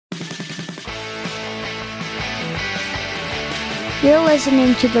You're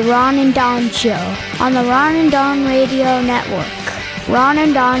listening to The Ron and Don Show on the Ron and Don Radio Network.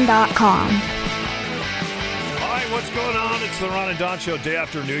 RonandDon.com. Hi, what's going on? It's the Ron and Don Show, day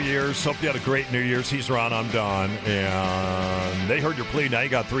after New Year's. Hope you had a great New Year's. He's Ron, I'm Don. And they heard your plea. Now you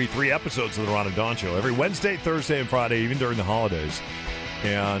got three episodes of the Ron and Don Show. Every Wednesday, Thursday, and Friday, even during the holidays.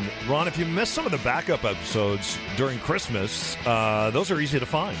 And, Ron, if you missed some of the backup episodes during Christmas, those are easy to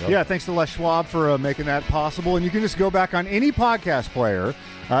find. Yeah, thanks to Les Schwab for making that possible. And you can just go back on any podcast player,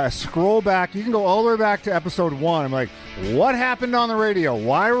 scroll back. You can go all the way back to episode 1. I'm like, what happened on the radio?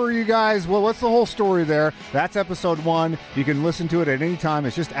 Why were you guys, well, what's the whole story there? That's episode 1. You can listen to it at any time.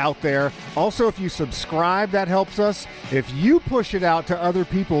 It's just out there. Also, if you subscribe, that helps us. If you push it out to other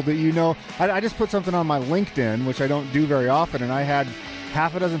people that you know, I just put something on my LinkedIn, which I don't do very often, and I had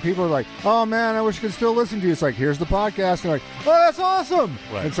half a dozen people are like, oh, man, I wish I could still listen to you. It's like, here's the podcast. And they're like, oh, that's awesome.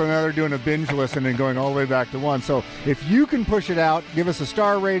 Right. And so now they're doing a binge listen and going all the way back to 1. So if you can push it out, give us a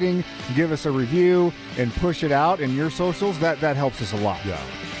star rating, give us a review, and push it out in your socials, that helps us a lot. Yeah.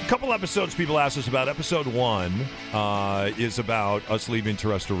 A couple episodes people asked us about. Episode 1 is about us leaving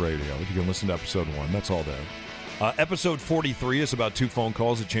terrestrial radio. You can listen to episode 1. That's all there. Episode 43 is about 2 phone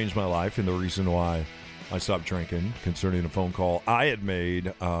calls that changed my life and the reason why I stopped drinking, concerning a phone call I had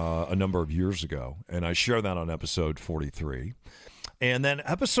made a number of years ago, and I share that on episode 43. And then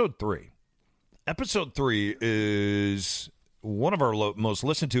episode 3. Episode 3 is one of our most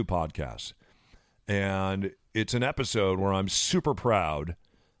listened to podcasts, and it's an episode where I'm super proud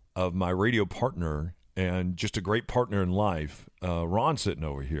of my radio partner and just a great partner in life, Ron, sitting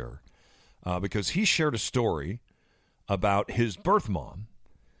over here, because he shared a story about his birth mom.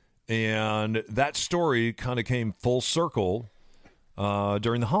 And that story kind of came full circle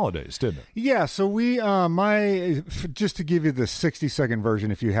during the holidays, didn't it? Yeah, so we, just to give you the 60-second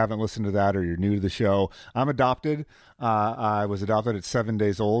version, if you haven't listened to that or you're new to the show, I'm adopted. I was adopted at 7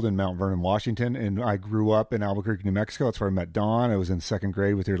 days old in Mount Vernon, Washington, and I grew up in Albuquerque, New Mexico. That's where I met Dawn. I was in 2nd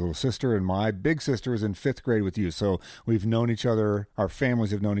grade with your little sister, and my big sister was in 5th grade with you. So we've known each other, our families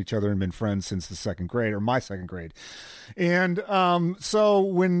have known each other and been friends since the 2nd grade, or my 2nd grade. And so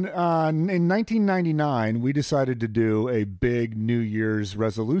when in 1999, we decided to do a big New Year's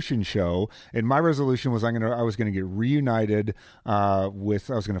resolution show, and my resolution was I was going to get reunited I was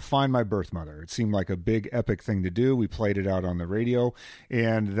going to find my birth mother. It seemed like a big epic thing to do. We played it out on the radio,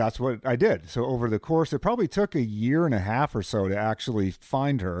 and that's what I did. So over the course, it probably took a year and a half or so to actually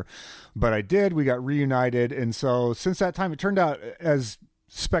find her, but I did. We got reunited, and so since that time, it turned out as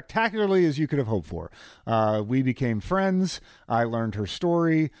spectacularly as you could have hoped for. We became friends. I learned her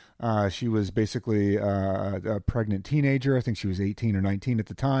story. She was basically a pregnant teenager. I think she was 18 or 19 at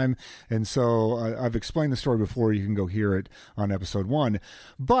the time. And so I've explained the story before. You can go hear it on episode 1.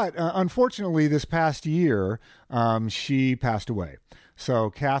 But unfortunately, this past year, she passed away. So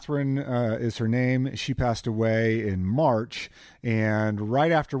Catherine is her name. She passed away in March, and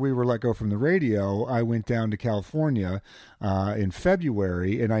right after we were let go from the radio, I went down to California in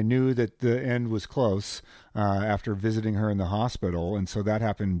February, and I knew that the end was close after visiting her in the hospital, and so that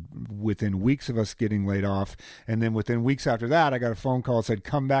happened within weeks of us getting laid off, and then within weeks after that, I got a phone call that said,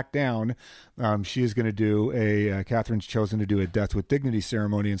 come back down. She is going to do Catherine's chosen to do a death with dignity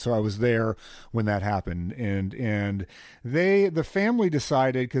ceremony, and so I was there when that happened, and the family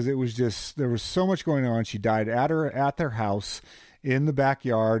decided, because it was just, there was so much going on. She died at their house in the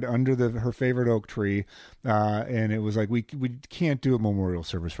backyard under her favorite oak tree, and it was like, we can't do a memorial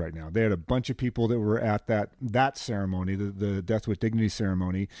service right now. They had a bunch of people that were at that ceremony, the death with dignity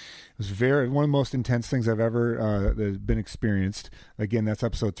ceremony. It was one of the most intense things I've ever been experienced. Again, that's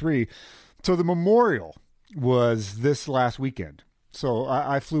episode 3. So the memorial was this last weekend. So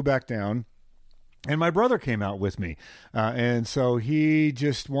I flew back down, and my brother came out with me. And so he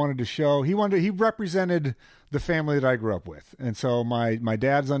just wanted to show, he represented the family that I grew up with. And so my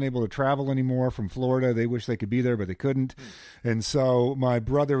dad's unable to travel anymore from Florida. They wish they could be there, but they couldn't. And so my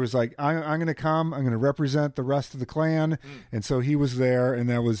brother was like, I'm going to come. I'm going to represent the rest of the clan. And so he was there, and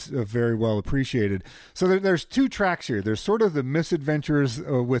that was very well appreciated. So there's 2 tracks here. There's sort of the misadventures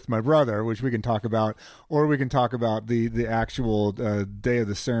with my brother, which we can talk about, or we can talk about the actual day of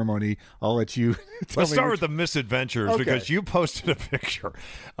the ceremony. I'll let you Let's start with the misadventures, because you posted a picture.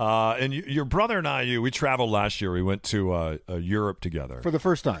 And your brother and I, we traveled last year. We went to Europe together. For the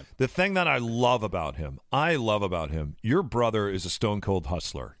first time. The thing that I love about him, your brother is a stone cold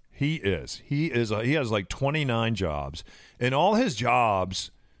hustler. He is. He has like 29 jobs, and all his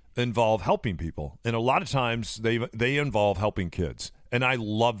jobs involve helping people. And a lot of times they involve helping kids. And I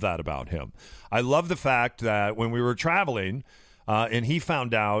love that about him. I love the fact that when we were traveling, and he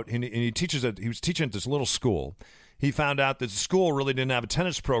found out, and he was teaching at this little school. he found out that the school really didn't have a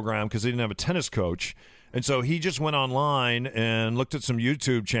tennis program because they didn't have a tennis coach. And so he just went online and looked at some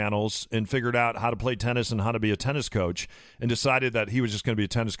YouTube channels and figured out how to play tennis and how to be a tennis coach and decided that he was just going to be a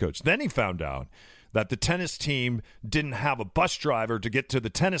tennis coach. Then he found out that the tennis team didn't have a bus driver to get to the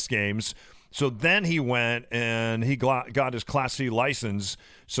tennis games. So then he went and he got his Class C license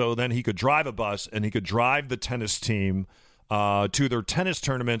so then he could drive a bus and he could drive the tennis team to their tennis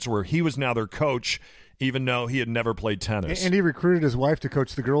tournaments where he was now their coach, even though he had never played tennis. And he recruited his wife to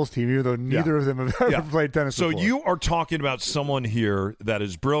coach the girls' team, even though neither of them have ever played tennis so before. You are talking about someone here that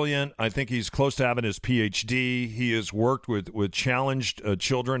is brilliant. I think he's close to having his PhD. He has worked with challenged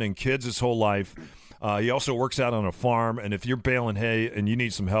children and kids his whole life. He also works out on a farm, and if you're baling hay and you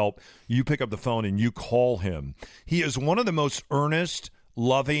need some help, you pick up the phone and you call him. He is one of the most earnest,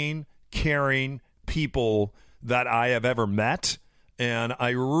 loving, caring people that I have ever met, and I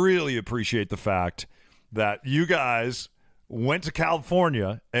really appreciate the fact that you guys went to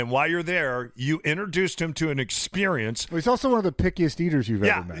California, and while you're there, you introduced him to an experience. Well, he's also one of the pickiest eaters you've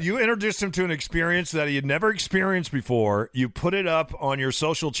ever met. You introduced him to an experience that he had never experienced before. You put it up on your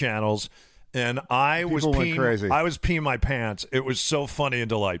social channels, and I was peeing my pants. It was so funny and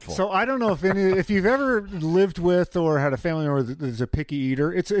delightful. So I don't know if you've ever lived with or had a family member that's a picky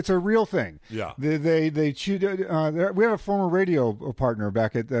eater. It's a real thing. Yeah. They choose. We have a former radio partner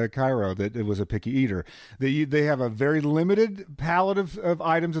back at Cairo that was a picky eater. They have a very limited palette of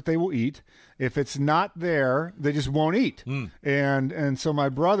items that they will eat. If it's not there, they just won't eat. And so my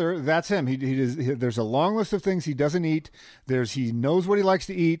brother, that's him. There's a long list of things he doesn't eat. He knows what he likes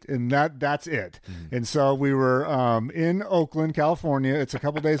to eat, and that's it. And so we were in Oakland, California. It's a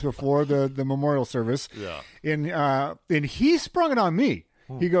couple days before the memorial service. Yeah. And he sprung it on me.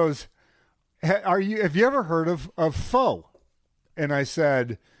 He goes, have you ever heard of pho? And I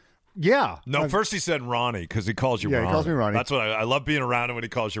said, yeah. No, first he said Ronnie because he calls you Ronnie. Yeah, he calls me Ronnie. That's what I love being around him when he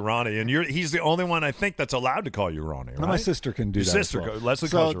calls you Ronnie. And he's the only one I think that's allowed to call you Ronnie, right? My sister can do Your that. Sister, as well. Leslie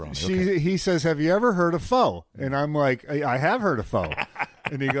calls you Ronnie. He says, have you ever heard of pho? And I'm like, I have heard of pho.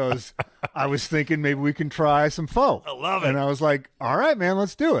 And he goes, I was thinking maybe we can try some pho. I love it. And I was like, all right, man,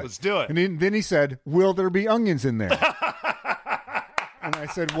 let's do it. Let's do it. And then he said, will there be onions in there? And I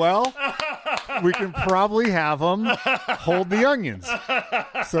said, well, we can probably have them hold the onions.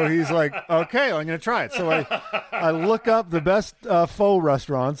 So he's like, okay, I'm going to try it. So I look up the best pho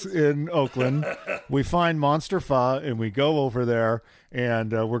restaurants in Oakland. We find Monster Pho, and we go over there,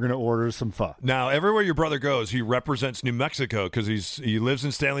 and we're going to order some pho. Now, everywhere your brother goes, he represents New Mexico because he lives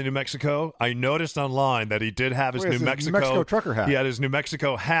in Stanley, New Mexico. I noticed online that he did have his New Mexico trucker hat. He had his New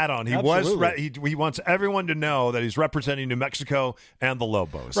Mexico hat on. He he wants everyone to know that he's representing New Mexico and the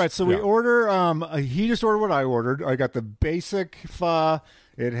Lobos. Right. So we order. He just ordered what I ordered. I got the basic pho.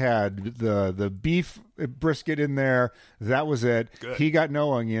 It had the beef brisket in there. That was it. Good. He got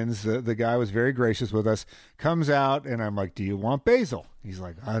no onions. The guy was very gracious with us. Comes out, and I'm like, do you want basil? He's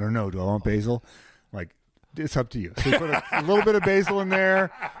like, I don't know. Do I want basil? I'm like, it's up to you. So you put a little bit of basil in there,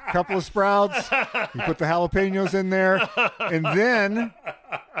 a couple of sprouts. You put the jalapenos in there. And then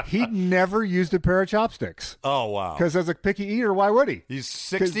he never used a pair of chopsticks. Oh, wow. Because as a picky eater, why would he? He's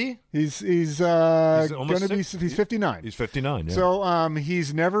 60? He's going to be, he's 59. He's 59, yeah. So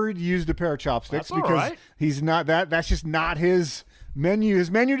he's never used a pair of chopsticks That's because all right. he's not that's just not his menu. His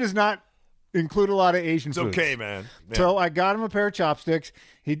menu does not include a lot of Asian foods. It's okay, man. Yeah. So I got him a pair of chopsticks.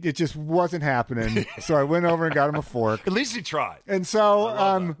 It just wasn't happening. So I went over and got him a fork. At least he tried. And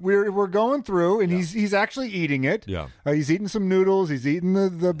so we're going through, and he's actually eating it. Yeah. He's eating some noodles. He's eating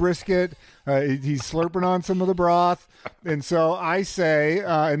the brisket. He's slurping on some of the broth. And so I say,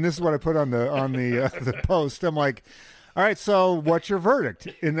 and this is what I put on the post. I'm like, all right, so what's your verdict?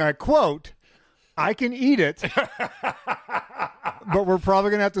 And I quote, I can eat it, but we're probably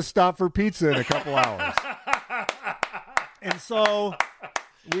going to have to stop for pizza in a couple hours. And so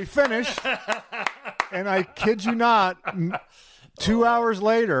we finished, and I kid you not, 2 hours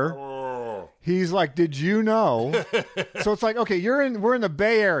later, he's like, did you know? So it's like, okay, we're in the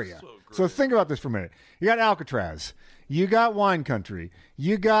Bay Area. So think about this for a minute. You got Alcatraz. You got Wine Country.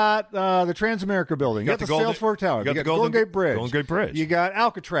 You got the Transamerica Building. You got the Salesforce Tower. You got the Golden Gate Bridge. Golden Gate Bridge. You got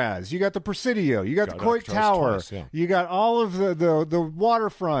Alcatraz. You got the Presidio. You got the Coit Tower. Twice, yeah. You got all of the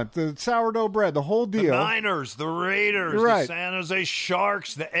waterfront, the sourdough bread, the whole deal. The Niners, the Raiders, the San Jose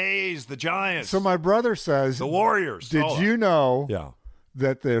Sharks, the A's, the Giants. So my brother says, the Warriors. Did you know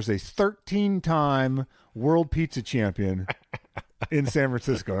that there's a 13-time world pizza champion in San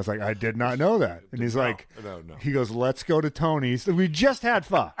Francisco? I was like, I did not know that. And he's like, no. He goes, let's go to Tony's. We just had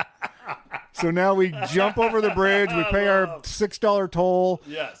pho. So now we jump over the bridge. We pay our $6 toll.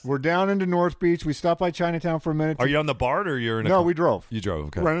 Yes. We're down into North Beach. We stop by Chinatown for a minute. Are you on the BART or you're in a No, car? we drove. You drove,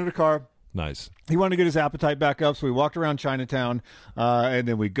 okay. Rented a car. Nice. He wanted to get his appetite back up, so we walked around Chinatown, and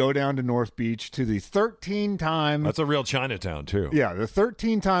then we go down to North Beach to the 13-time... That's a real Chinatown, too. Yeah, the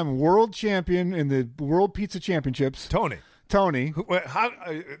 13-time world champion in the World Pizza Championships. Tony.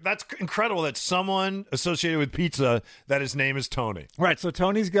 That's incredible that someone associated with pizza that his name is Tony. Right, so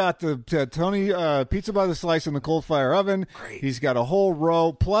Tony's got the Tony Pizza by the Slice in the cold fire oven. Great. He's got a whole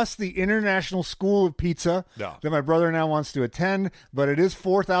row, plus the International School of Pizza that my brother now wants to attend, but it is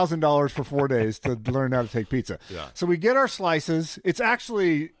 $4,000 for 4 days to learn how to take pizza. Yeah. So we get our slices. It's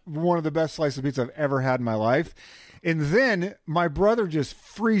actually one of the best slices of pizza I've ever had in my life. And then my brother just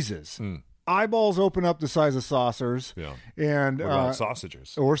freezes. Eyeballs open up the size of saucers. Yeah. And What about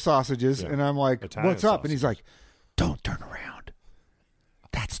sausages? Or sausages. Yeah. And I'm like, Italian what's up? sausages. And he's like, don't turn around.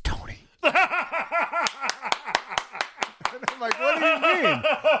 That's Tony. And I'm like, what do you mean?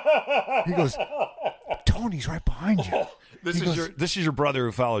 He goes, Tony's right behind you. This is your brother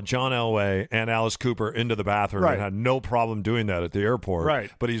who followed John Elway and Alice Cooper into the bathroom Right. and had no problem doing that at the airport.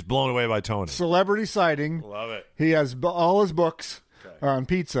 Right. But he's blown away by Tony. Celebrity sighting. Love it. He has all his books on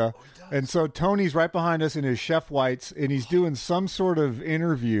pizza. And so Tony's right behind us in his Chef Whites, and he's doing some sort of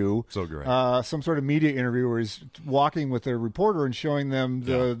interview. So great. Some sort of media interview where he's walking with a reporter and showing them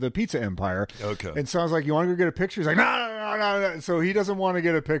the pizza empire. Okay. And so I was like, you want to go get a picture? He's like, no. So he doesn't want to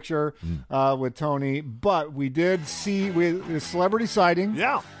get a picture with Tony. But we did see a celebrity sighting.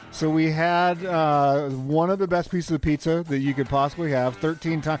 Yeah. So we had one of the best pieces of pizza that you could possibly have,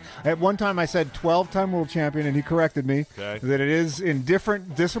 13 times. At one time I said 12-time world champion, and he corrected me that it is in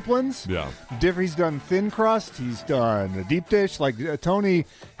different disciplines. Yeah. He's done thin crust. He's done a deep dish. Like Tony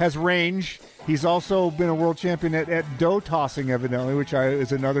has range. He's also been a world champion at dough tossing, evidently, which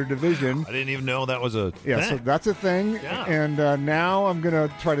is another division. I didn't even know that was a thing. So that's a thing. Yeah. And now I'm going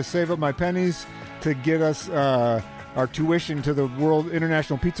to try to save up my pennies to get us our tuition to the World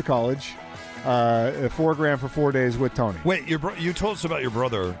International Pizza College, $4,000 for 4 days with Tony. Wait, you told us about your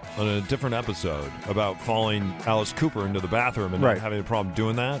brother on a different episode about following Alice Cooper into the bathroom and not having a problem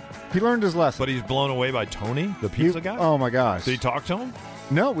doing that. He learned his lesson. But he's blown away by Tony, the pizza guy? Oh, my gosh. Did he talk to him?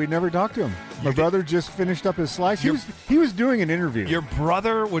 No, we never talked to him. My brother just finished up his slice. He was doing an interview. Your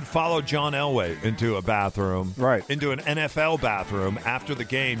brother would follow John Elway into a bathroom, into an NFL bathroom after the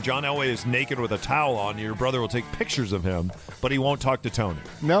game. John Elway is naked with a towel on. Your brother will take pictures of him, but he won't talk to Tony.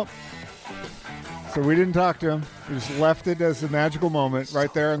 Nope. So we didn't talk to him. We just left it as a magical moment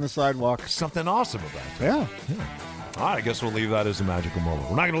right there on the sidewalk. Something awesome about that. Yeah. All right, I guess we'll leave that as a magical moment.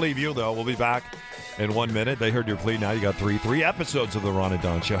 We're not going to leave you, though. We'll be back in 1 minute. They heard your plea. Now you got three episodes of the Ron and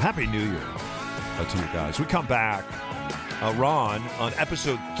Don Show. Happy New Year to you guys. We come back. Ron, on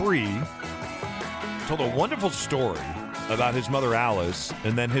episode 3, told a wonderful story about his mother, Alice,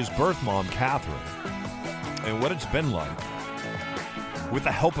 and then his birth mom, Catherine, and what it's been like with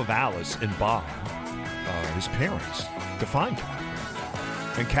the help of Alice and Bob, his parents, to find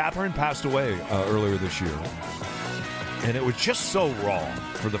Catherine. And Catherine passed away earlier this year. And it was just so raw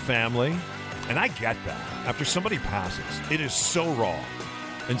for the family. And I get that. After somebody passes, it is so raw.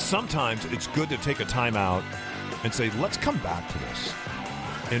 And sometimes it's good to take a time out and say, let's come back to this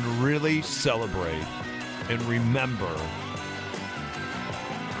and really celebrate and remember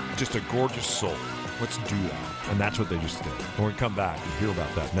just a gorgeous soul. Let's do that. And that's what they just did. When we come back, we'll hear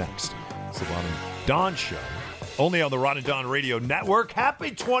about that next. It's the Ron and Don Show. Only on the Ron and Don Radio Network.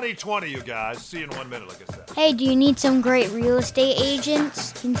 Happy 2020, you guys. See you in 1 minute, like I said. Hey, do you need some great real estate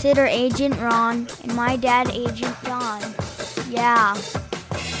agents? Consider Agent Ron and my dad, Agent Don. Yeah.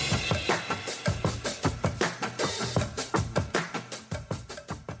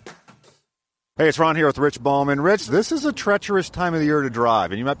 Hey, it's Ron here with Rich Ballman. Rich, this is a treacherous time of the year to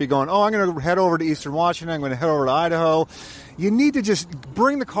drive, and you might be going, I'm going to head over to Eastern Washington, I'm going to head over to Idaho. You need to just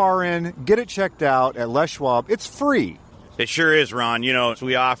bring the car in, get it checked out at Les Schwab. It's free. It sure is, Ron. You know,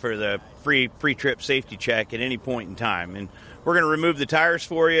 we offer the free pre-trip safety check at any point in time, and we're going to remove the tires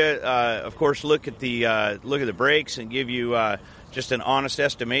for you. Of course, look at the brakes and give you just an honest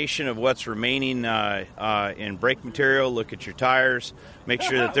estimation of what's remaining in brake material. Look at your tires. Make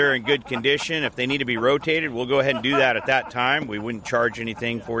sure that they're in good condition. If they need to be rotated, we'll go ahead and do that at that time. We wouldn't charge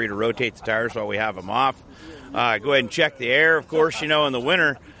anything for you to rotate the tires while we have them off. Go ahead and check the air. Of course, you know, in the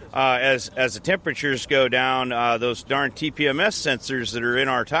winter, as the temperatures go down, those darn TPMS sensors that are in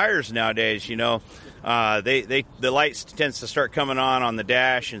our tires nowadays, you know, the lights tends to start coming on the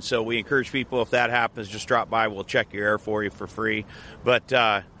dash, and so we encourage people, if that happens, just drop by. We'll check your air for you for free.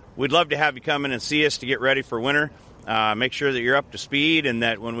 But we'd love to have you come in and see us to get ready for winter. make sure that you're up to speed, and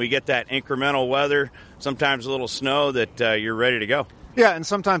that when we get that incremental weather, sometimes a little snow, that you're ready to go. Yeah, and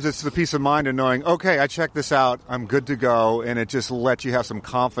sometimes it's the peace of mind of knowing, okay, I checked this out, I'm good to go, and it just lets you have some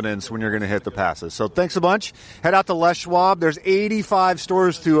confidence when you're going to hit the passes. So thanks a bunch. Head out to Les Schwab. There's 85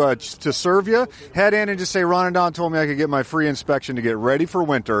 stores to serve you. Head in and just say, Ron and Don told me I could get my free inspection to get ready for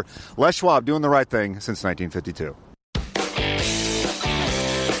winter. Les Schwab, doing the right thing since 1952.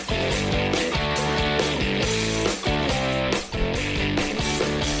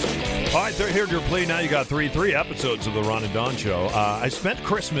 All right, they're here to your play now. You got three episodes of the Ron and Don Show. I spent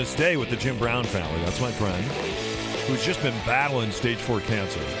Christmas Day with the Jim Brown family. That's my friend, who's just been battling stage 4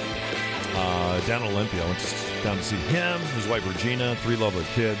 cancer down in Olympia. I went down to see him, his wife Regina, 3 lovely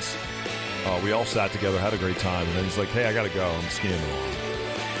kids. We all sat together, had a great time, and then he's like, hey, I got to go. I'm skiing tomorrow.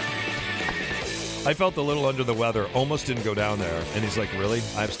 I felt a little under the weather, almost didn't go down there. And he's like, really?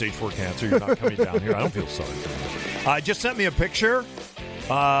 I have stage 4 cancer? You're not coming down here? I don't feel sorry for you. Just sent me a picture.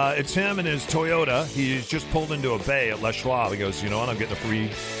 It's him and his Toyota. He's just pulled into a bay at Les Schwab. He goes, you know what? I'm getting a free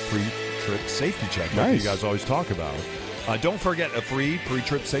trip safety check. Like you guys always talk about. Don't forget a free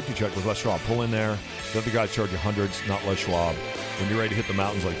pre-trip safety check with Les Schwab. Pull in there. The other guys charge you hundreds, not Les Schwab. When you're ready to hit the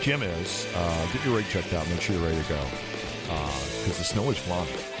mountains like Jim is, get your rig checked out. Make sure you're ready to go. Because the snow is flying.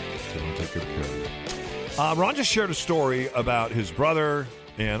 So don't take good care of it. Ron just shared a story about his brother,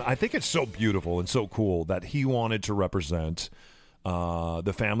 and I think it's so beautiful and so cool that he wanted to represent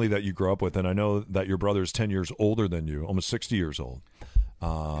the family that you grew up with. And I know that your brother is 10 years older than you, almost 60 years old.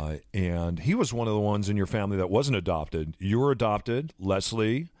 And he was one of the ones in your family that wasn't adopted. You were adopted.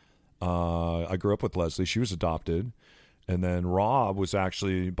 Leslie, I grew up with Leslie. She was adopted. And then Rob was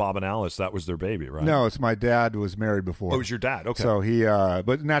actually, Bob and Alice, that was their baby, right? No, it's my dad was married before. Oh, it was your dad. Okay. So he,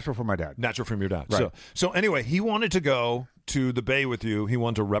 but natural from my dad. Natural from your dad. Right. So anyway, he wanted to go to the Bay with you. He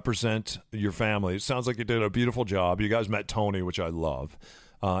wanted to represent your family. It sounds like you did a beautiful job. You guys met Tony, which I love.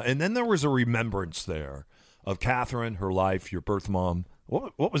 And then there was a remembrance there of Catherine, her life, your birth mom.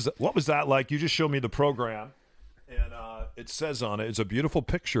 What was that like? You just showed me the program, and it says on it, it's a beautiful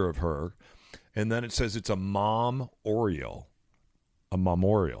picture of her. And then it says it's a memorial,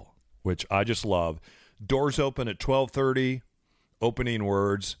 which I just love. Doors open at 12:30, opening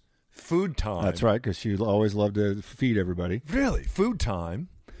words, food time. That's right, because she always loved to feed everybody. Really, food time.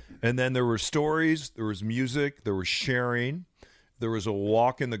 And then there were stories, there was music, there was sharing, there was a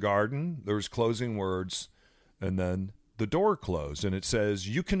walk in the garden, there was closing words, and then the door closed. And it says,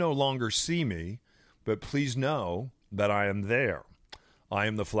 you can no longer see me, but please know that I am there. I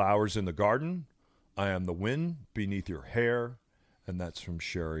am the flowers in the garden. I am the wind beneath your hair. And that's from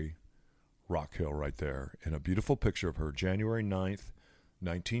Sherry Rockhill right there. And a beautiful picture of her, January 9th,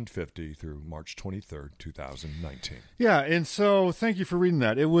 1950 through March 23rd, 2019. Yeah, and so thank you for reading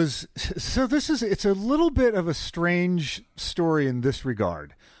that. It's a little bit of a strange story in this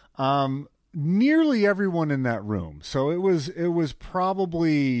regard. Nearly everyone in that room. So it was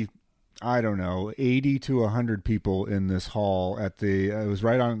probably, I don't know, 80 to 100 people in this hall it was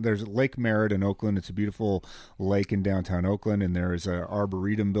right on, there's Lake Merritt in Oakland. It's a beautiful lake in downtown Oakland, and there is an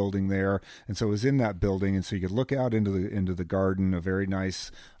arboretum building there. And so it was in that building, and so you could look out into the garden, a very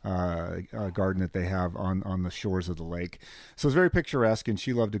nice garden that they have on the shores of the lake. So it's very picturesque, and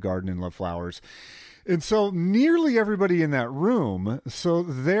she loved to garden and love flowers. And so nearly everybody in that room, so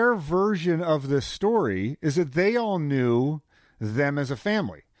their version of this story is that they all knew them as a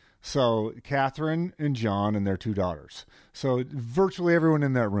family. So Catherine and John and their 2 daughters. So virtually everyone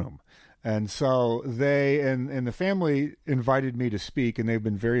in that room. And so they and the family invited me to speak, and they've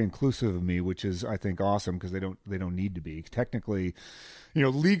been very inclusive of me, which is, I think, awesome, because they don't need to be. Technically,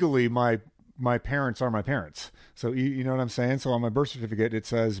 legally, my parents are my parents. So you know what I'm saying? So on my birth certificate, it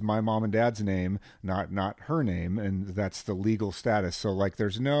says my mom and dad's name, not her name, and that's the legal status. So like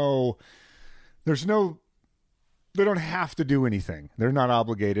there's no they don't have to do anything. They're not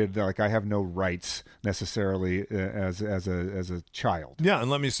obligated. Like I have no rights necessarily as a child. Yeah, and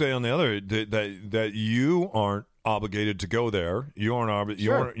let me say on the other that you aren't obligated to go there. You weren't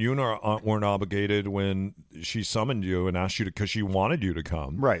obligated when she summoned you and asked you to, because she wanted you to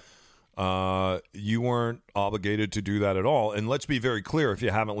come. Right. You weren't obligated to do that at all. And let's be very clear, if you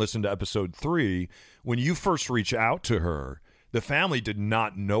haven't listened to episode 3, when you first reached out to her, the family did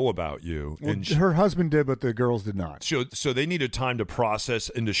not know about you. Well, her husband did, but the girls did not. So they needed time to process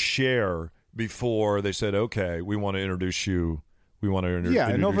and to share before they said, okay, we want to introduce you. We want to introduce you. Yeah,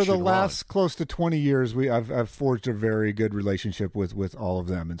 and over the last Ron. close to 20 years, I've forged a very good relationship with all of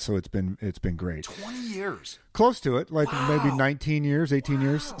them, and so it's been great. 20 years. Close to it, like maybe 19 years, 18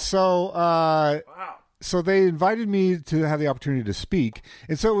 years. So, wow. so they invited me to have the opportunity to speak.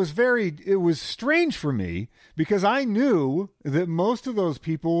 And so it was strange for me because I knew that most of those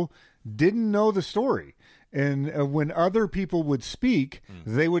people didn't know the story. And when other people would speak,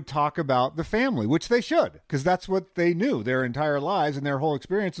 they would talk about the family, which they should, because that's what they knew their entire lives and their whole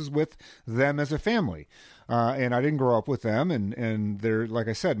experiences with them as a family. And I didn't grow up with them, and they're, like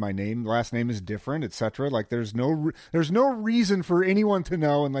I said, my last name is different, etc. Like there's no reason for anyone to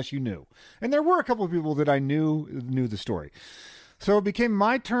know unless you knew. And there were a couple of people that I knew the story. So it became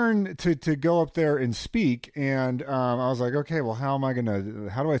my turn to go up there and speak, and I was like, okay, well, how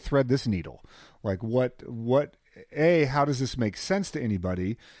do I thread this needle? Like A, how does this make sense to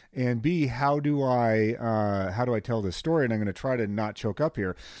anybody? And B, how do I tell this story? And I'm going to try to not choke up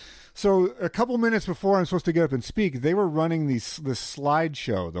here. So a couple minutes before I'm supposed to get up and speak, they were running this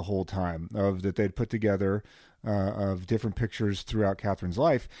slideshow the whole time that they'd put together of different pictures throughout Catherine's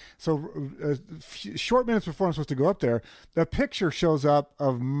life. So short minutes before I'm supposed to go up there, a picture shows up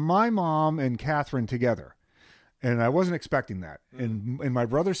of my mom and Catherine together. And I wasn't expecting that. And my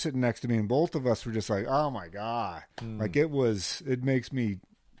brother's sitting next to me, and both of us were just like, oh my God. Like it makes me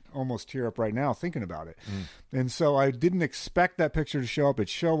almost tear up right now thinking about it. And so I didn't expect that picture to show up. It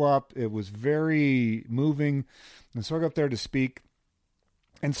showed up. It was very moving. And so I got up there to speak.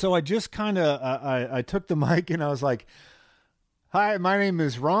 And so I just kind of, I took the mic and I was like, hi, my name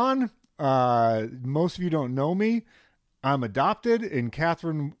is Ron. Most of you don't know me. I'm adopted, and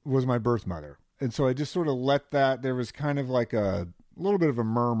Catherine was my birth mother. And so I just sort of let that, there was kind of like a little bit of a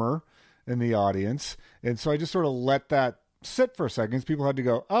murmur in the audience. And so I just sort of let that sit for a second. People had to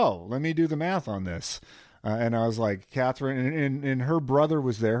go, oh, let me do the math on this. And I was like, Catherine, and her brother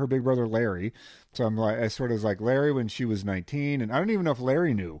was there, her big brother, Larry. So I sort of was like, Larry when she was 19. And I don't even know if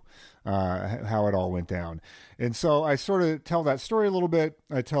Larry knew how it all went down. And so I sort of tell that story a little bit.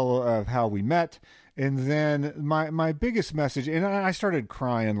 I tell of how we met. And then my biggest message, and I started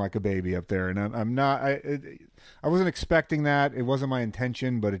crying like a baby up there, and I wasn't expecting that. It wasn't my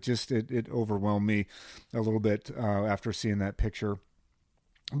intention, but it overwhelmed me a little bit after seeing that picture.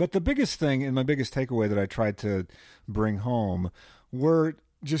 But the biggest thing and my biggest takeaway that I tried to bring home were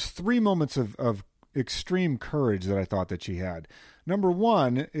just 3 moments of extreme courage that I thought that she had. Number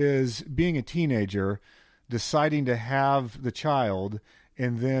one is being a teenager, deciding to have the child.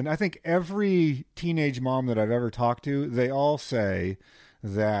 And then I think every teenage mom that I've ever talked to, they all say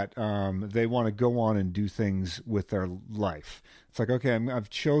that they want to go on and do things with their life. It's like, okay, I've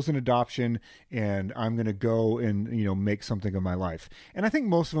chosen adoption and I'm going to go and, make something of my life. And I think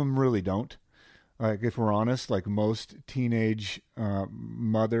most of them really don't. Like, if we're honest, like most teenage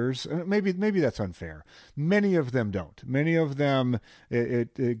mothers, maybe that's unfair. Many of them don't. Many of them,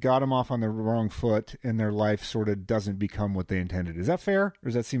 it got them off on the wrong foot, and their life sort of doesn't become what they intended. Is that fair, or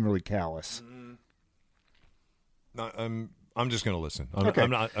does that seem really callous? I'm just going to listen. Okay.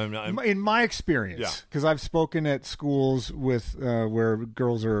 I'm not. In my experience, because I've spoken at schools with where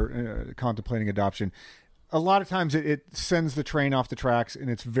girls are contemplating adoption. A lot of times it sends the train off the tracks, and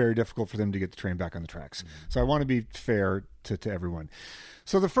it's very difficult for them to get the train back on the tracks. So I want to be fair to everyone.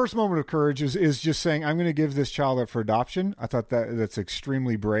 So the first moment of courage is just saying, I'm going to give this child up for adoption. I thought that's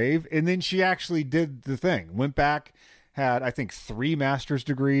extremely brave. And then she actually did the thing, went back, had, I think, 3 master's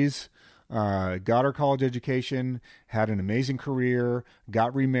degrees, got her college education, had an amazing career,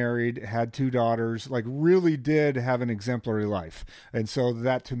 got remarried, had 2 daughters, like really did have an exemplary life. And so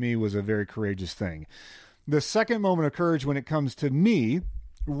that to me was a very courageous thing. The second moment of courage when it comes to me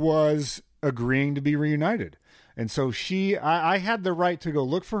was agreeing to be reunited. And so I had the right to go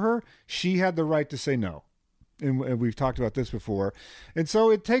look for her. She had the right to say no. And we've talked about this before. And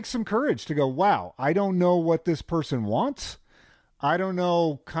so it takes some courage to go, wow, I don't know what this person wants. I don't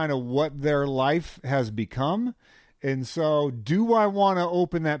know kind of what their life has become. And so do I want to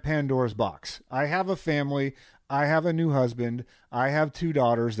open that Pandora's box? I have a family. I have a new husband. I have 2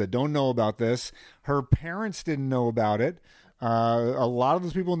 daughters that don't know about this. Her parents didn't know about it. A lot of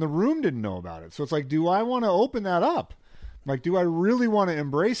those people in the room didn't know about it. So it's like, do I want to open that up? Like, do I really want to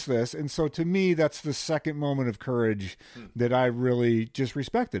embrace this? And so to me, that's the second moment of courage that I really just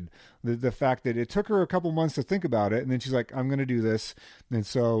respected. The fact that it took her a couple months to think about it. And then she's like, I'm going to do this. And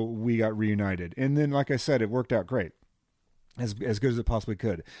so we got reunited. And then, like I said, it worked out great. As good as it possibly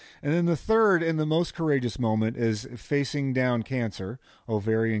could. And then the third and the most courageous moment is facing down cancer,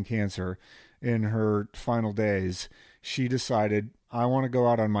 ovarian cancer, in her final days. She decided, I want to go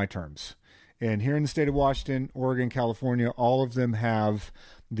out on my terms. And here in the state of Washington, Oregon, California, all of them have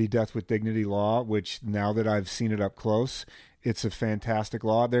the Death with Dignity law, which now that I've seen it up close, it's a fantastic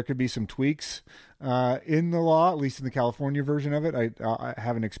law. There could be some tweaks in the law, at least in the California version of it. I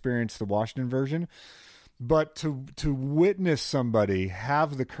haven't experienced the Washington version. But to witness somebody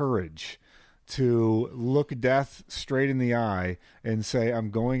have the courage to look death straight in the eye and say, I'm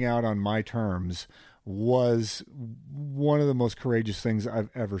going out on my terms, was one of the most courageous things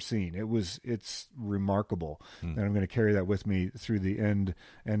I've ever seen. It's remarkable. And I'm going to carry that with me through the end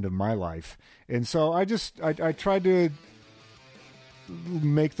of my life. And so I tried to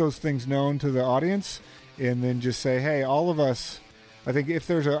make those things known to the audience, and then just say, hey, all of us, I think if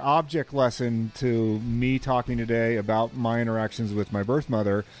there's an object lesson to me talking today about my interactions with my birth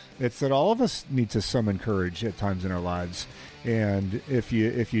mother, it's that all of us need to summon courage at times in our lives. And if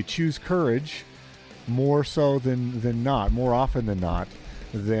you choose courage more so than not, more often than not,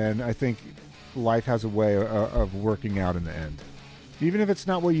 then I think life has a way of working out in the end. Even if it's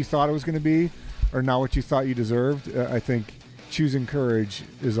not what you thought it was going to be or not what you thought you deserved, I think choosing courage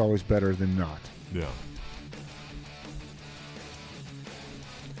is always better than not. Yeah.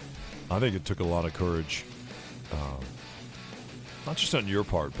 I think it took a lot of courage, not just on your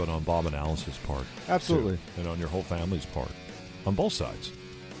part, but on Bob and Alice's part. Absolutely. Too, and on your whole family's part, on both sides.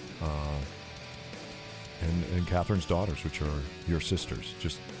 And Catherine's daughters, which are your sisters.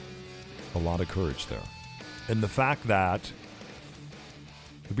 Just a lot of courage there. And the fact that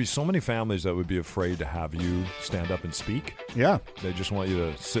there'd be so many families that would be afraid to have you stand up and speak. Yeah. They just want you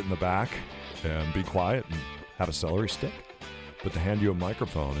to sit in the back and be quiet and have a celery stick. But to hand you a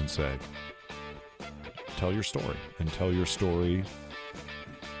microphone and say, tell your story, and tell your story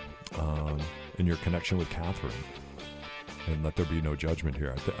in your connection with Catherine, and let there be no judgment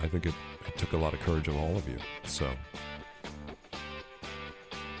here. I think it took a lot of courage of all of you. So,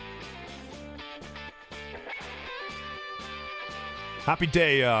 happy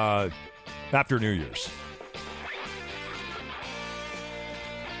day after New Year's.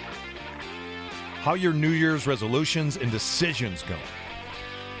 How your New Year's resolutions and decisions go.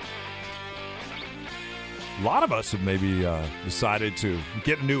 A lot of us have maybe decided to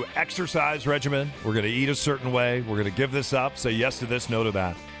get a new exercise regimen. We're going to eat a certain way. We're going to give this up, say yes to this, no to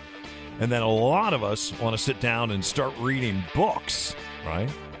that. And then a lot of us want to sit down and start reading books, right?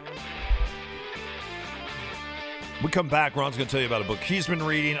 We come back, Ron's going to tell you about a book he's been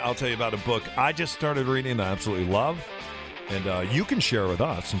reading. I'll tell you about a book I just started reading that I absolutely love. And you can share with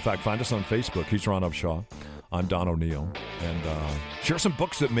us. In fact, find us on Facebook. He's Ron Upshaw. I'm Don O'Neill. And share some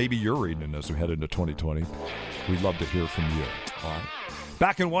books that maybe you're reading as we head into 2020. We'd love to hear from you. All right.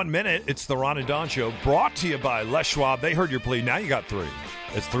 Back in 1 minute, it's the Ron and Don Show, brought to you by Les Schwab. They heard your plea. Now you got 3.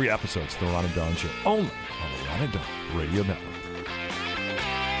 It's 3 episodes, the Ron and Don Show, only on the Ron and Don Radio Network.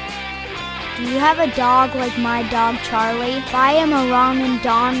 Do you have a dog like my dog Charlie? Buy him a Ron and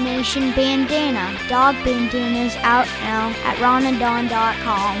Don Nation bandana. Dog bandanas out now at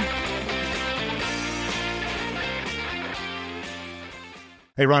ronanddon.com.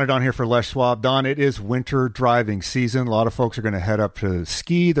 Hey, Ron and Don here for Les Schwab. Don, it is winter driving season. A lot of folks are going to head up to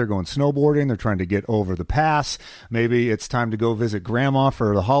ski. They're going snowboarding. They're trying to get over the pass. Maybe it's time to go visit Grandma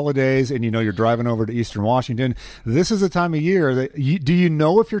for the holidays, and you know you're driving over to Eastern Washington. This is the time of year that do you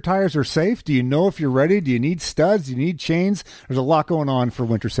know if your tires are safe? Do you know if you're ready? Do you need studs? Do you need chains? There's a lot going on for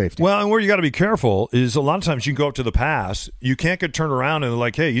winter safety. Well, and where you got to be careful is a lot of times you can go up to the pass. You can't get turned around and they're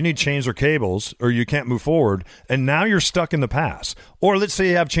like, hey, you need chains or cables, or you can't move forward, and now you're stuck in the pass. Or let's say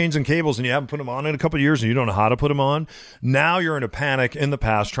you have chains and cables and you haven't put them on in a couple of years and you don't know how to put them on. Now you're in a panic in the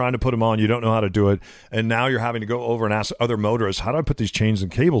past trying to put them on. You don't know how to do it. And now you're having to go over and ask other motorists, how do I put these chains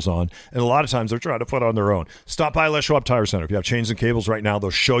and cables on? And a lot of times they're trying to put it on their own. Stop by Les Schwab Tire Center. If you have chains and cables right now,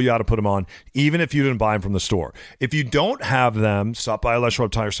 they'll show you how to put them on, even if you didn't buy them from the store. If you don't have them, stop by Les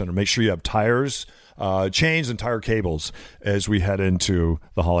Schwab Tire Center. Make sure you have tires, chains and tire cables as we head into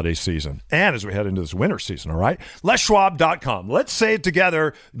the holiday season and as we head into this winter season, all right? LesSchwab.com. Let's say it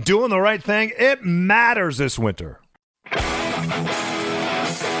together. Doing the right thing. It matters this winter.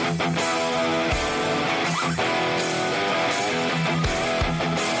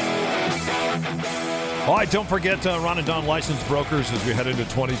 All right, don't forget Ron and Don licensed brokers as we head into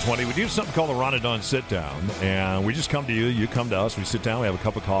 2020. We do something called the Ron and Don Sit Down, and we just come to you, you come to us, we sit down, we have a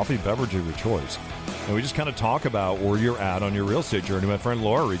cup of coffee, beverage of your choice, and we just kind of talk about where you're at on your real estate journey. My friend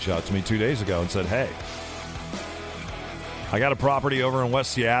Laura reached out to me 2 days ago and said, hey, I got a property over in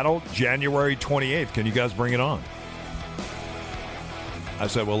West Seattle, January 28th. Can you guys bring it on? I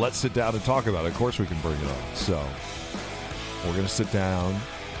said, well, let's sit down and talk about it. Of course we can bring it on. So we're going to sit down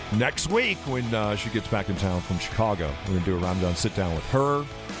next week when she gets back in town from Chicago. We're going to do a Ron and Don sit down with her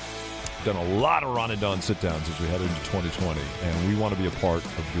Done a lot of Ron and Don sit-downs as we head into 2020, and we want to be a part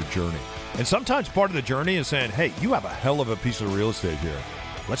of your journey. And sometimes part of the journey is saying, hey, you have a hell of a piece of real estate here.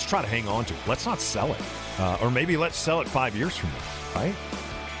 Let's try to hang on to it. Let's not sell it. Or maybe let's sell it 5 years from now, right?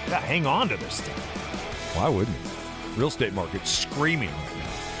 Yeah, hang on to this thing. Why wouldn't you? Real estate market screaming right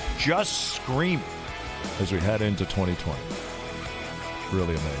now. Just screaming as we head into 2020.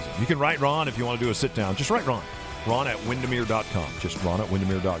 Really amazing. You can write Ron if you want to do a sit-down. Just write Ron. Ron at Windermere.com. Just Ron at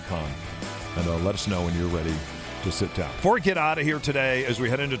Windermere.com. And let us know when you're ready to sit down. Before we get out of here today, as we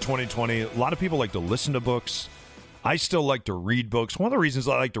head into 2020, a lot of people like to listen to books. I still like to read books. One of the reasons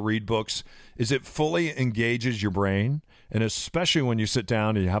I like to read books is it fully engages your brain, and especially when you sit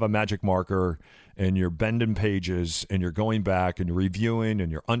down and you have a magic marker and you're bending pages and you're going back and you're reviewing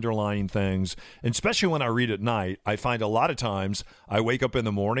and you're underlining things. And especially when I read at night, I find a lot of times I wake up in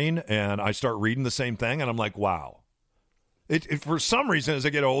the morning and I start reading the same thing, and I'm like, wow. It for some reason, as I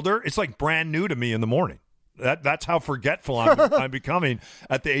get older, it's like brand new to me in the morning. That's how forgetful I'm becoming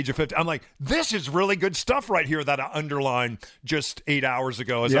at the age of 50. I'm like, this is really good stuff right here that I underlined just 8 hours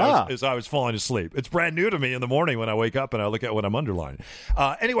ago as I was falling asleep. It's brand new to me in the morning when I wake up and I look at what I'm underlining.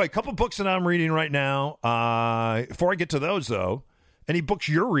 Anyway, a couple books that I'm reading right now. Before I get to those, though, any books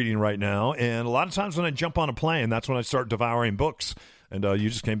you're reading right now? And a lot of times when I jump on a plane, that's when I start devouring books. And you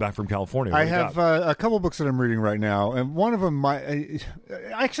just came back from California. I have a couple books that I'm reading right now, and one of them,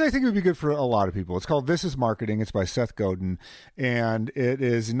 actually, I think it would be good for a lot of people. It's called This Is Marketing. It's by Seth Godin, and it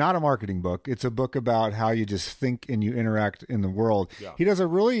is not a marketing book. It's a book about how you just think and you interact in the world. Yeah. He does a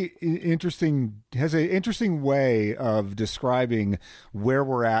really interesting way of describing where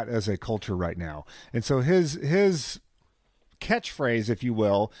we're at as a culture right now. And so his catchphrase, if you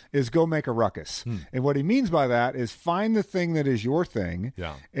will, is go make a ruckus. And what he means by that is find the thing that is your thing,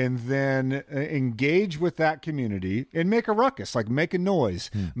 and then engage with that community and make a ruckus, like make a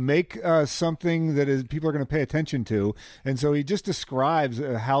noise, make something that is people are going to pay attention to. And so he just describes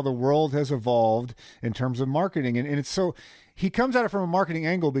how the world has evolved in terms of marketing. And it's so he comes at it from a marketing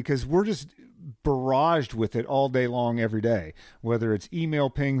angle because we're just barraged with it all day long, every day, whether it's email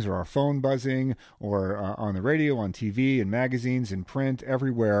pings or our phone buzzing or on the radio, on TV, and magazines and print,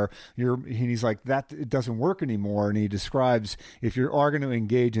 everywhere. He's like, that it doesn't work anymore. And he describes if you are going to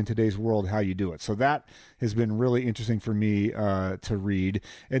engage in today's world, how you do it. So that has been really interesting for me to read.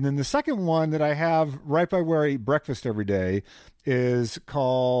 And then the second one that I have right by where I eat breakfast every day is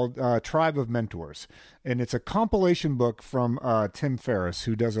called Tribe of Mentors. And it's a compilation book from Tim Ferriss,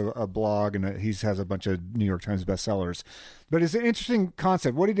 who does a blog, and he has a bunch of New York Times bestsellers. But it's an interesting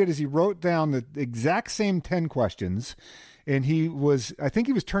concept. What he did is he wrote down the exact same 10 questions, and I think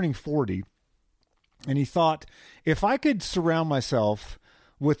he was turning 40, and he thought, if I could surround myself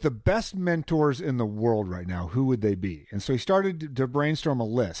with the best mentors in the world right now, who would they be? And so he started to brainstorm a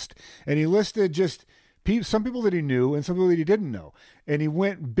list, and he listed just some people that he knew and some people that he didn't know. And he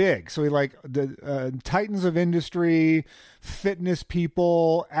went big. So he the titans of industry, fitness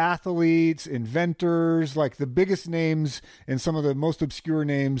people, athletes, inventors, like the biggest names and some of the most obscure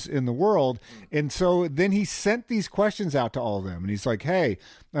names in the world. And so then he sent these questions out to all of them. And he's like, hey,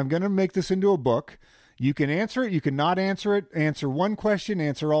 I'm going to make this into a book. You can answer it. You can not answer it. Answer one question.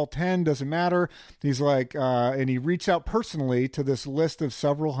 Answer all 10. Doesn't matter. He's like, and he reached out personally to this list of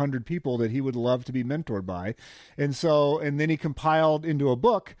several hundred people that he would love to be mentored by. And then he compiled into a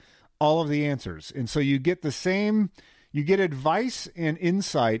book all of the answers. And so you get you get advice and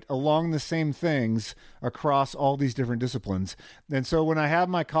insight along the same things across all these different disciplines. And so when I have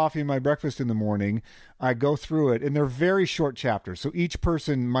my coffee and my breakfast in the morning, I go through it, and they're very short chapters. So each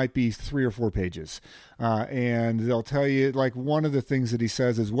person might be 3 or 4 pages. And they'll tell you, like, one of the things that he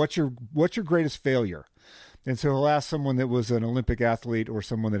says is, what's your greatest failure? And so he'll ask someone that was an Olympic athlete or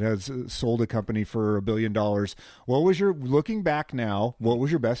someone that has sold a company for $1 billion, looking back now, what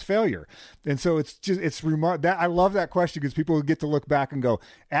was your best failure? And so it's remarkable. I love that question because people get to look back and go,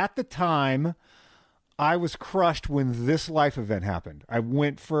 at the time, I was crushed when this life event happened. I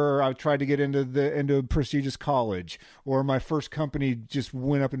tried to get into a prestigious college, or my first company just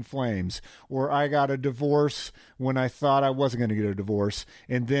went up in flames, or I got a divorce when I thought I wasn't going to get a divorce.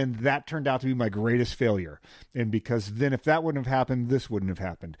 And then that turned out to be my greatest failure. And because then if that wouldn't have happened, this wouldn't have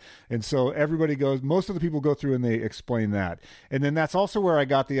happened. And so most of the people go through and they explain that. And then that's also where I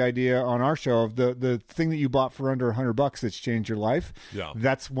got the idea on our show of the thing that you bought for under $100 that's changed your life. Yeah.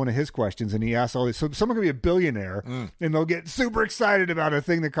 That's one of his questions. And he asked all this. So someone could be a billionaire and they'll get super excited about a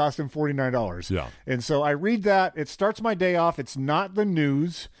thing that cost them $49. Yeah. And so I read that. It starts my day off. It's not the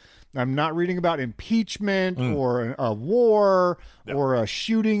news. I'm not reading about impeachment or a war or a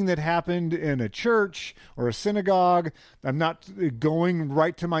shooting that happened in a church or a synagogue. I'm not going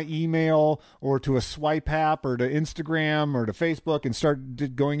right to my email or to a swipe app or to Instagram or to Facebook and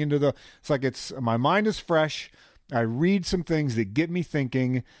start going into my mind is fresh. I read some things that get me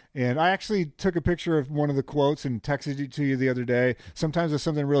thinking, and I actually took a picture of one of the quotes and texted it to you the other day. Sometimes if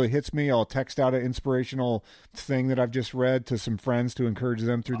something really hits me, I'll text out an inspirational thing that I've just read to some friends to encourage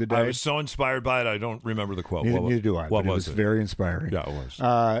them through the day. I was so inspired by it, I don't remember the quote. Neither do I. What but was it? it? Very inspiring. Yeah, it was.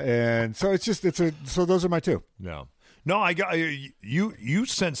 And so so those are my two. Yeah. No, I got you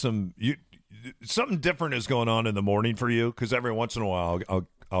sent something different is going on in the morning for you, because every once in a while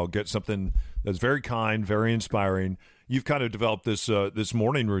I'll get something that's very kind, very inspiring. You've kind of developed this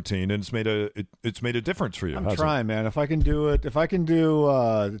morning routine, and it's made a difference for you. I'm trying, man. If I can do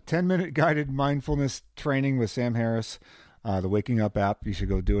 10-minute guided mindfulness training with Sam Harris, the Waking Up app, you should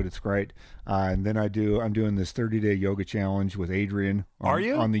go do it. It's great. And then I'm doing this 30-day yoga challenge with Adrian. Are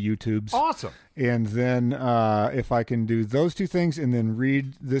you on the YouTubes? Awesome. And then if I can do those two things and then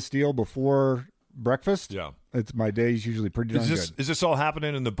read this deal before breakfast, it's my day's usually pretty darn good. Is this all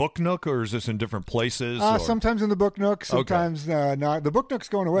happening in the Book Nook, or is this in different places? Sometimes in the Book Nook, sometimes not. The Book Nook's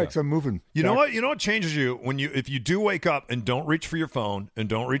going away because I'm moving. You know what changes you if you do wake up and don't reach for your phone and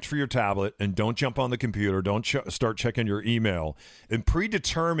don't reach for your tablet and don't jump on the computer, don't start checking your email and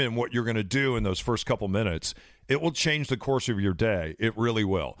predetermine what you're going to do in those first couple minutes. It will change the course of your day. It really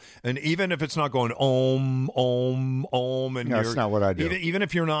will. And even if it's not going om, and that's not what I do. Even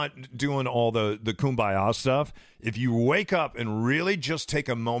if you're not doing all the kumbaya stuff, if you wake up and really just take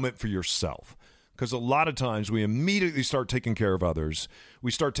a moment for yourself, because a lot of times we immediately start taking care of others.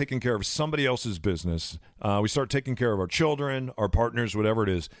 We start taking care of somebody else's business. We start taking care of our children, our partners, whatever it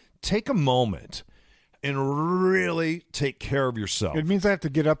is. Take a moment and really take care of yourself. It means I have to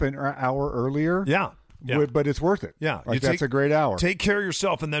get up an hour earlier. Yeah. But it's worth it. Yeah, that's a great hour. Take care of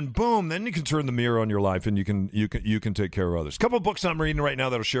yourself, and then boom, then you can turn the mirror on your life, and you can take care of others. A couple of books I'm reading right now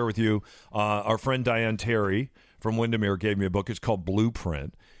that I'll share with you. Our friend Diane Terry from Windermere gave me a book. It's called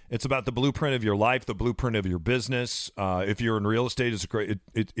Blueprint. It's about the blueprint of your life, the blueprint of your business. If you're in real estate,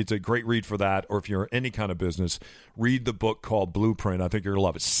 it's a great read for that. Or if you're in any kind of business, read the book called Blueprint. I think you're gonna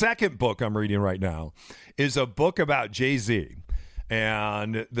love it. Second book I'm reading right now is a book about Jay-Z.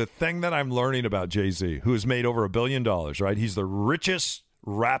 And the thing that I'm learning about Jay-Z, who has made over $1 billion, right? He's the richest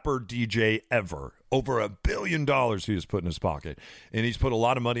rapper DJ ever. Over $1 billion he has put in his pocket. And he's put a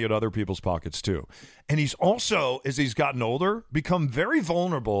lot of money in other people's pockets too. And he's also, as he's gotten older, become very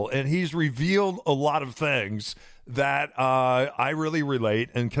vulnerable. And he's revealed a lot of things that I really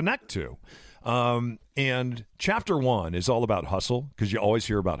relate and connect to. And chapter 1 is all about hustle, because you always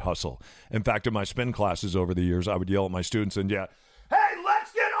hear about hustle. In fact, in my spin classes over the years, I would yell at my students and hey,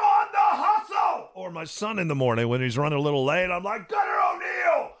 let's get on the hustle! Or my son in the morning when he's running a little late, I'm like, Gunnar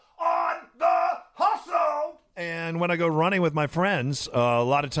O'Neill on the hustle! And when I go running with my friends, a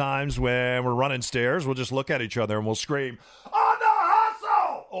lot of times when we're running stairs, we'll just look at each other and we'll scream, on the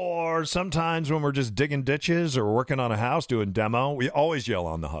hustle! Or sometimes when we're just digging ditches or working on a house doing demo, we always yell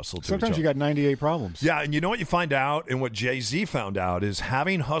on the hustle to Sometimes you got 98 problems. Yeah, and you know what you find out, and what Jay-Z found out, is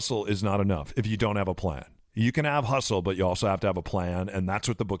having hustle is not enough if you don't have a plan. You can have hustle, but you also have to have a plan, and that's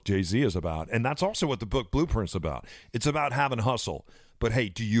what the book Jay-Z is about. And that's also what the book Blueprint's about. It's about having hustle. But hey,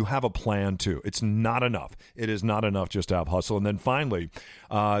 do you have a plan too? It's not enough. It is not enough just to have hustle. And then finally,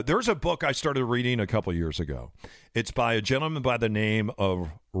 there's a book I started reading a couple years ago. It's by a gentleman by the name of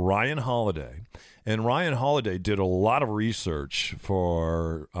Ryan Holiday. And Ryan Holiday did a lot of research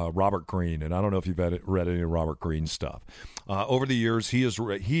for Robert Greene, and I don't know if you've read any of Robert Greene's stuff. Over the years, he has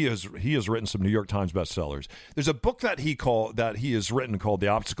written some New York Times bestsellers. There's a book that he has written called "The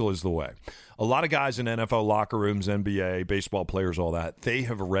Obstacle Is the Way." A lot of guys in NFL locker rooms, NBA, baseball players, all that, they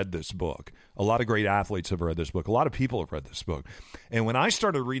have read this book. A lot of great athletes have read this book. A lot of people have read this book. And when I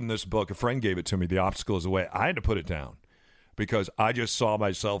started reading this book, a friend gave it to me. "The Obstacle Is the Way." I had to put it down, because I just saw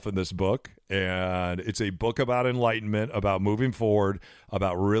myself in this book, and it's a book about enlightenment, about moving forward,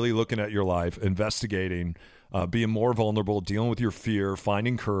 about really looking at your life, investigating, being more vulnerable, dealing with your fear,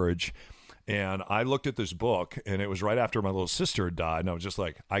 finding courage. And I looked at this book, and it was right after my little sister had died, and I was just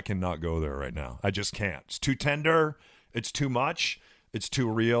like, I cannot go there right now. I just can't. It's too tender. It's too much. It's too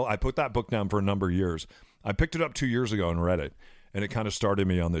real. I put that book down for a number of years. I picked it up 2 years ago and read it. And it kind of started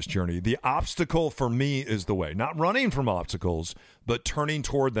me on this journey. The obstacle for me is the way. Not running from obstacles, but turning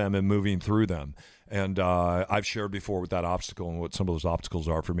toward them and moving through them. And I've shared before with that obstacle and what some of those obstacles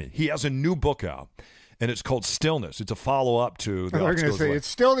are for me. He has a new book out. and it's called stillness. It's a follow-up to the They're going to say, it's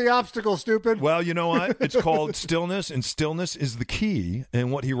still the obstacle, stupid. Well, you know what? It's called stillness, and stillness is the key.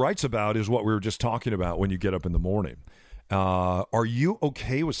 And what he writes about is what we were just talking about when you get up in the morning. Are you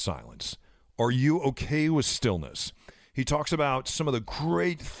okay with silence? Are you okay with stillness? He talks about some of the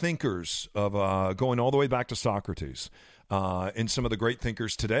great thinkers of going all the way back to Socrates, and some of the great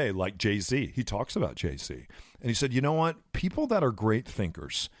thinkers today, like Jay-Z. He talks about Jay-Z. And he said, you know what? People that are great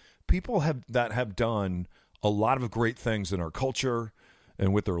thinkers, people that have done a lot of great things in our culture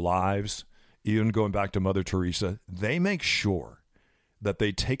and with their lives, even going back to Mother Teresa, they make sure that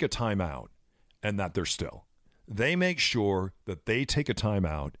they take a time out and that they're still. They make sure that they take a time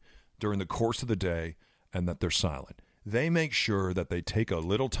out during the course of the day and that they're silent. They make sure that they take a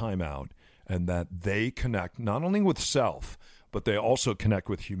little time out and that they connect not only with self, but they also connect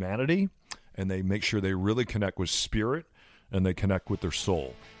with humanity, and they make sure they really connect with spirit, and they connect with their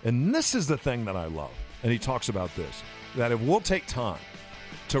soul. And this is the thing that I love. And he talks about this, that if we'll take time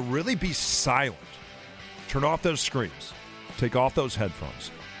to really be silent, turn off those screens, take off those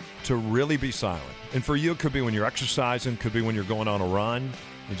headphones, to really be silent. And for you, it could be when you're exercising, could be when you're going on a run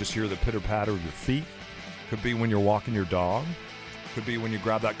and just hear the pitter-patter of your feet, could be when you're walking your dog, could be when you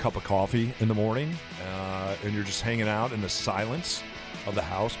grab that cup of coffee in the morning and you're just hanging out in the silence of the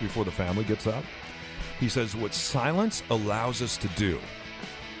house before the family gets up. He says what silence allows us to do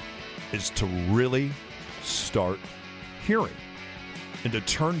is to really start hearing and to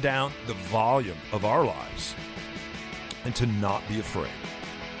turn down the volume of our lives and to not be afraid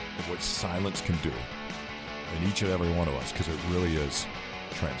of what silence can do in each and every one of us, because it really is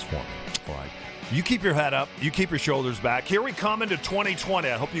transforming. All right. You keep your head up. You keep your shoulders back. Here we come into 2020.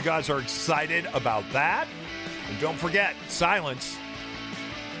 I hope you guys are excited about that. And don't forget, silence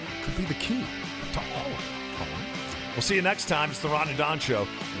could be the key to all of it. All right. We'll see you next time. It's the Ron and Don Show.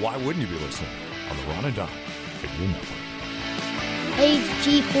 Why wouldn't you be listening on the Ron and Don Radio Network?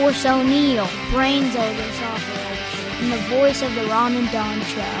 H.G. Force O'Neill, brains of this operation, and the voice of the Ron and Don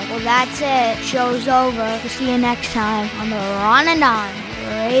Show. Well, that's it. Show's over. We'll see you next time on the Ron and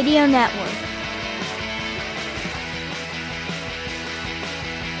Don Radio Network.